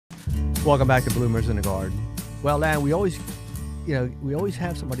Welcome back to Bloomers in the Garden. Well, Len, we always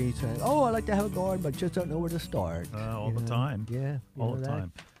have somebody saying, "Oh, I like to have a garden, but just don't know where to start." All the time. Yeah, all the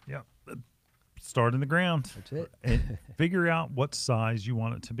time. Yeah. Start in the ground. That's it. And figure out what size you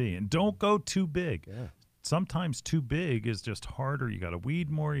want it to be. And don't go too big. Yeah. Sometimes too big is just harder. You got to weed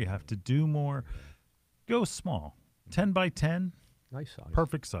more. You have to do more. Go small. 10 by 10. Nice size.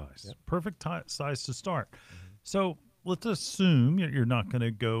 Perfect size. Yep. Perfect size to start. So let's assume you're not going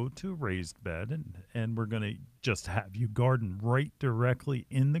to go to a raised bed, and we're going to just have you garden right directly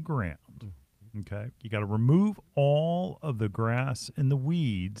in the ground. Okay? You got to remove all of the grass and the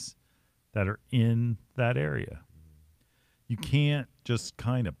weeds that are in that area. You can't just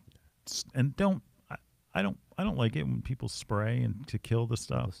kind of and I don't like it when people spray and to kill the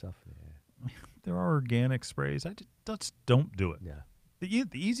stuff. Yeah. There are organic sprays. Just don't do it. Yeah. The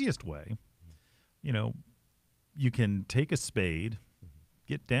easiest way, you can take a spade,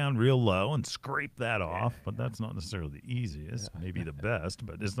 get down real low and scrape that off, but that's not necessarily the easiest. Maybe the best,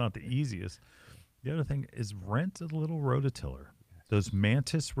 but it's not the easiest. The other thing is rent a little rototiller. Those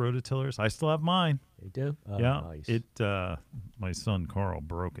Mantis rototillers, I still have mine. You do? Oh, yeah, nice. my son Carl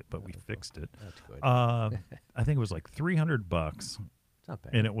broke it, but we fixed it. That's good. I think it was like $300, It's not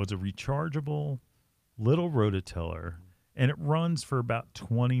bad. and it was a rechargeable little rototiller, and it runs for about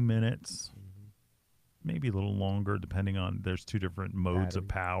 20 minutes, maybe a little longer, depending on. There's two different modes of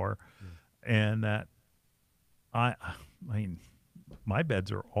power, and that I mean. My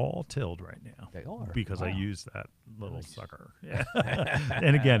beds are all tilled right now. They are. Because Wow. I use that little Nice. sucker. Yeah.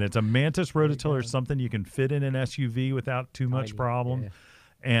 And again, it's a Mantis rototiller, something you can fit in an SUV without too much Tiny, problem. yeah.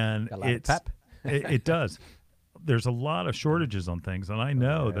 And Got a lot of pep. it does. There's a lot of shortages on things, and I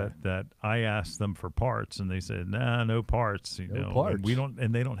know that I asked them for parts, and they said, "Nah, no parts." No parts. And we don't,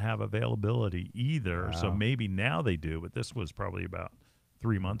 and they don't have availability either. So Wow. maybe now they do, but this was probably about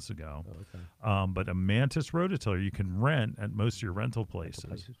 3 months ago. Oh, okay. But a Mantis rototiller you can rent at most of your rental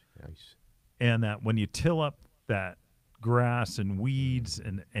places, Nice. and that when you till up that grass and weeds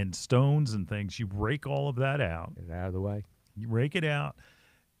and stones and things, you rake all of that out. Get it out of the way. You rake it out,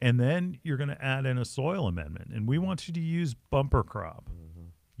 and then you're going to add in a soil amendment. And we want you to use bumper crop.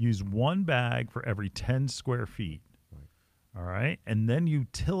 Use one bag for every 10 square feet. All right? And then you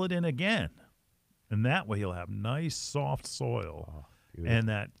till it in again. And that way you'll have nice, soft soil. Oh, beautiful. And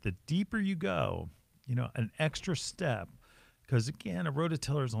that the deeper you go, an extra step, because, again, a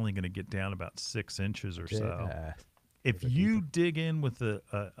rototiller is only going to get down about 6 inches or so. If you dig in with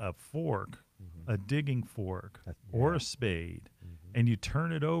a fork, a digging fork, or a spade, and you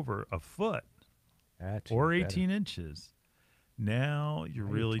turn it over a foot or 18 inches, now you're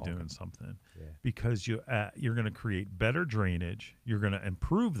really doing something. Yeah. Because you're going to create better drainage. You're going to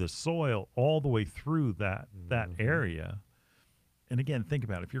improve the soil all the way through that area. And again, think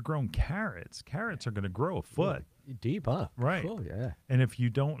about it. If you're growing carrots are going to grow a foot. Deep, huh? Right. Cool, yeah. And if you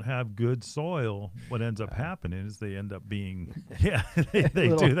don't have good soil, what ends up happening is they end up being, they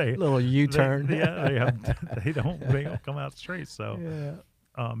Little U-turn. They don't come out straight. So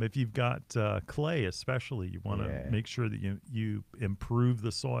if you've got clay especially, you want to make sure that you improve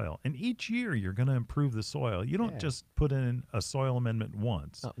the soil. And each year you're going to improve the soil. You don't just put in a soil amendment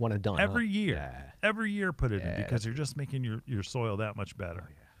once. Not one and done. Every huh? year. Yeah. Every year put it in, because you're just making your soil that much better.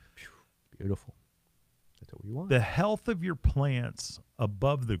 Beautiful. That's what we want. The health of your plants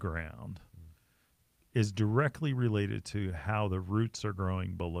above the ground is directly related to how the roots are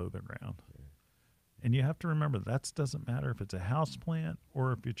growing below the ground. And you have to remember that doesn't matter if it's a house plant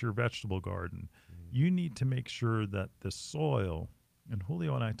or if it's your vegetable garden. You need to make sure that the soil, and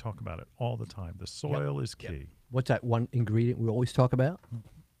Julio and I talk about it all the time, the soil is key. What's that one ingredient we always talk about?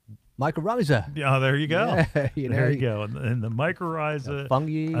 Mycorrhiza. Yeah, there you go. Yeah, there you go. And the mycorrhiza,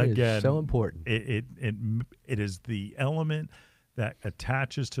 fungi again, is so important. It is the element that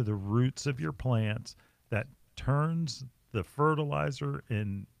attaches to the roots of your plants that turns the fertilizer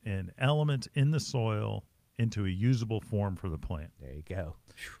and elements in the soil into a usable form for the plant. There you go.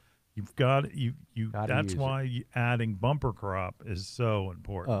 You've got Gotta that's use why adding bumper crop is so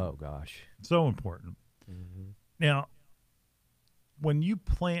important. Oh, gosh. So important. Now, when you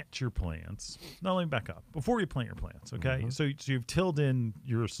plant your plants, now let me back up. Before you plant your plants, okay? So you've tilled in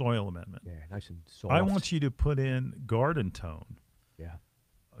your soil amendment. Yeah, nice and soft. I want you to put in garden tone. Yeah.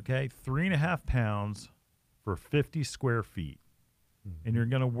 Okay, 3.5 pounds for 50 square feet. And you're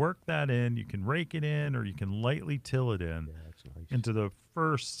going to work that in. You can rake it in, or you can lightly till it in Yeah, that's nice. into the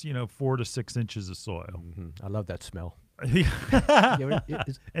first, 4 to 6 inches of soil. I love that smell.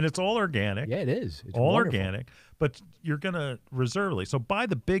 And it's all organic. Yeah, it is. It's all wonderful. organic, but you're going to reserve. So buy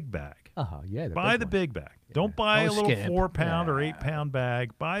the big bag. Yeah. Buy the big bag. Don't buy a Don't little skimp. 4-pound or 8-pound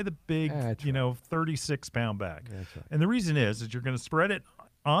bag. Buy the big, That's 36-pound bag. That's right. And the reason is you're going to spread it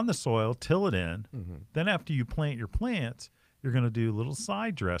on the soil, till it in. Then after you plant your plants, you're going to do a little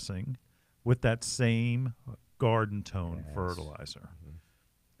side dressing with that same garden tone fertilizer.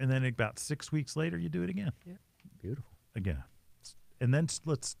 And then about 6 weeks later, you do it again. Yeah, beautiful. Again. And then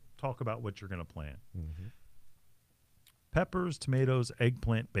let's talk about what you're going to plant. Peppers, tomatoes,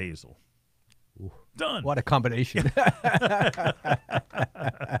 eggplant, basil. Ooh, done. What a combination.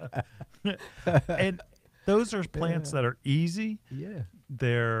 And those are plants that are easy. Yeah.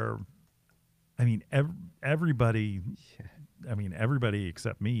 They're, I mean, everybody, everybody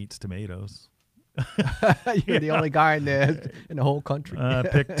except me eats tomatoes. You're the only guy in the whole country. I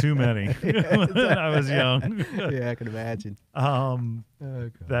picked too many when I was young. Yeah, I can imagine. But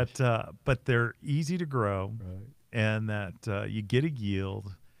they're easy to grow, Right. and that you get a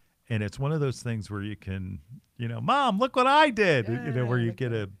yield, and it's one of those things where you can, Mom, look what I did. Where you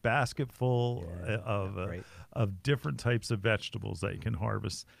get a basket full of different types of vegetables that you can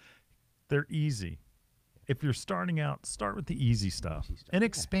harvest. They're easy. If you're starting out, start with the easy stuff and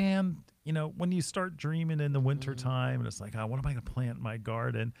expand. When you start dreaming in the wintertime and it's like, what am I going to plant in my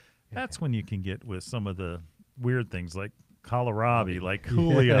garden? That's when you can get with some of the weird things like kohlrabi, like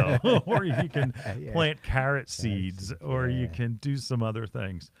Julio, or you can plant carrot seeds, or you can do some other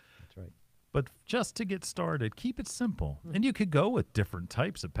things. That's right. But just to get started, keep it simple. And you could go with different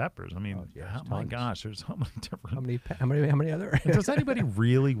types of peppers. I mean, oh my gosh, there's so many different. How many other? Does anybody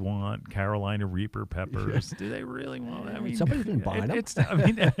really want Carolina Reaper peppers? Do they really want? I mean, somebody's been buying them. It's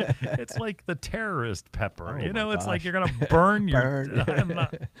like the terrorist pepper. It's like you're gonna burn your.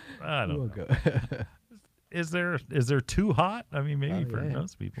 I don't know. Is there too hot? I mean, maybe for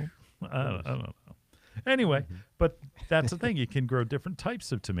most people. I don't know. Anyway, but that's the thing. You can grow different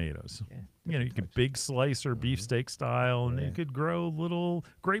types of tomatoes. You could big slice or beefsteak style, and you could grow little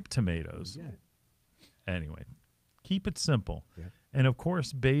grape tomatoes. Anyway, keep it simple. And of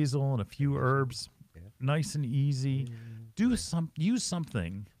course, basil and a few herbs, nice and easy. Use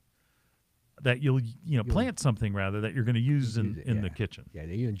something that you'll plant something rather that you're going to use in the kitchen. Yeah,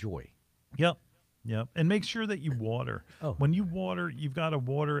 that you enjoy. Yep. And make sure that you water. When you water, you've got to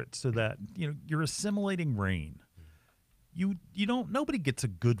water it so that you're assimilating rain. Nobody gets a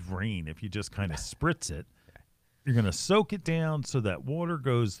good rain if you just kind of spritz it. You're going to soak it down so that water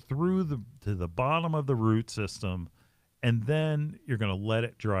goes through to the bottom of the root system, and then you're going to let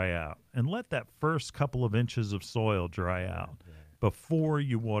it dry out. And let that first couple of inches of soil dry out before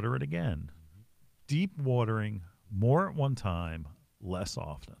you water it again. Deep watering, more at one time, less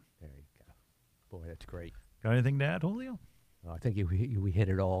often. There you go. Boy, that's great. Got anything to add, Julio? I think we hit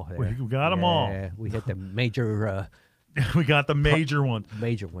it all. We got them all. We hit the major. We got the major ones.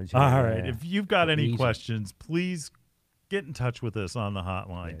 Major ones. All right. If you've got any questions, please get in touch with us on the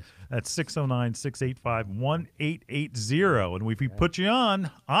hotline. That's 609-685-1880. And if we put you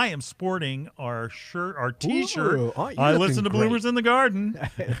on, I am sporting our T-shirt. Ooh, I listen to Bloomers in the Garden,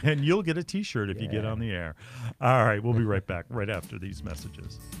 and you'll get a T-shirt if you get on the air. All right. We'll be right back right after these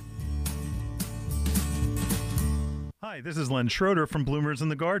messages. Hi, this is Len Schroeder from Bloomers in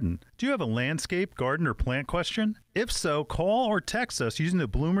the Garden. Do you have a landscape, garden, or plant question? If so, call or text us using the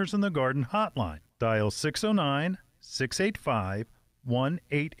Bloomers in the Garden hotline. Dial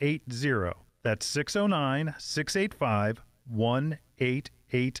 609-685-1880. That's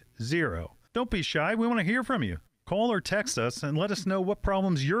 609-685-1880. Don't be shy. We want to hear from you. Call or text us and let us know what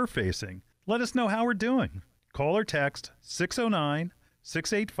problems you're facing. Let us know how we're doing. Call or text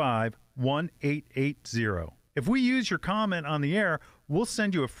 609-685-1880. If we use your comment on the air, we'll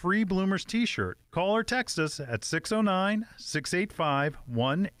send you a free Bloomers T-shirt. Call or text us at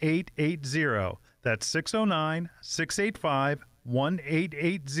 609-685-1880. That's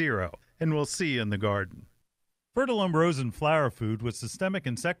 609-685-1880. And we'll see you in the garden. Fertilum Rosin Flower Food with systemic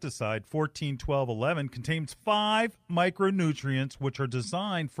insecticide 14-12-11 contains 5 micronutrients which are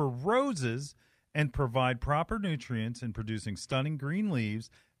designed for roses and provide proper nutrients in producing stunning green leaves,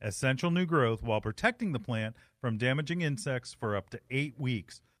 essential new growth, while protecting the plant from damaging insects for up to 8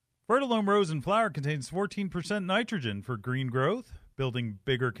 weeks. Fertilome Rosin Flower contains 14% nitrogen for green growth, building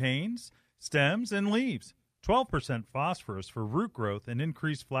bigger canes, stems, and leaves, 12% phosphorus for root growth and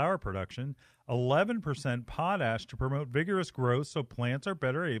increased flower production, 11% potash to promote vigorous growth so plants are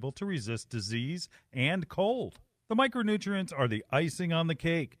better able to resist disease and cold. The micronutrients are the icing on the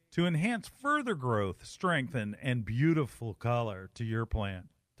cake to enhance further growth, strengthen, and beautiful color to your plant.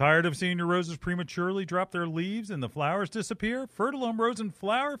 Tired of seeing your roses prematurely drop their leaves and the flowers disappear? Fertilome Rose and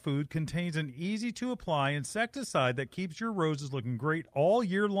Flower Food contains an easy-to-apply insecticide that keeps your roses looking great all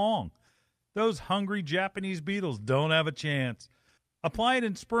year long. Those hungry Japanese beetles don't have a chance. Apply it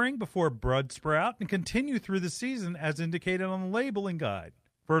in spring before bud sprout and continue through the season as indicated on the labeling guide.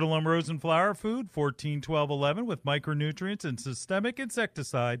 Fertilome Rose and Flower Food 14-12-11 with micronutrients and systemic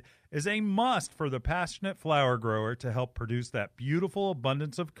insecticide is a must for the passionate flower grower to help produce that beautiful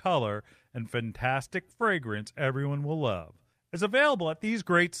abundance of color and fantastic fragrance everyone will love. It's available at these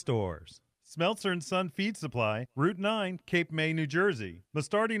great stores: Smeltzer & Son Feed Supply, Route 9, Cape May, New Jersey;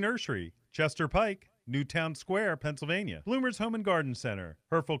 Mastardi Nursery, Chester Pike, Newtown Square, Pennsylvania; Bloomer's Home and Garden Center,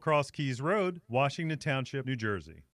 Hereford Cross Keys Road, Washington Township, New Jersey.